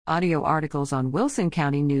Audio articles on Wilson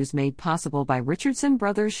County News made possible by Richardson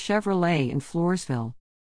Brothers Chevrolet in Floresville.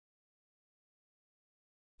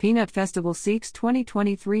 Peanut Festival seeks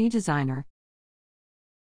 2023 designer.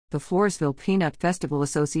 The Floresville Peanut Festival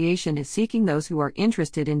Association is seeking those who are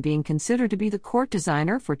interested in being considered to be the court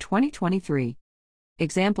designer for 2023.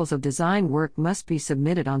 Examples of design work must be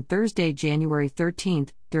submitted on Thursday, January 13th,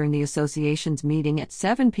 during the association's meeting at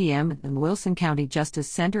 7 p.m. in the Wilson County Justice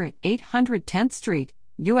Center at 800 10th Street,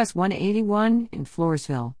 US 181 in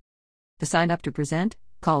Floresville. To sign up to present,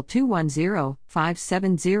 call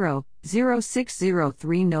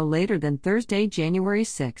 210-570-0603 no later than Thursday, January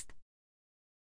 6th.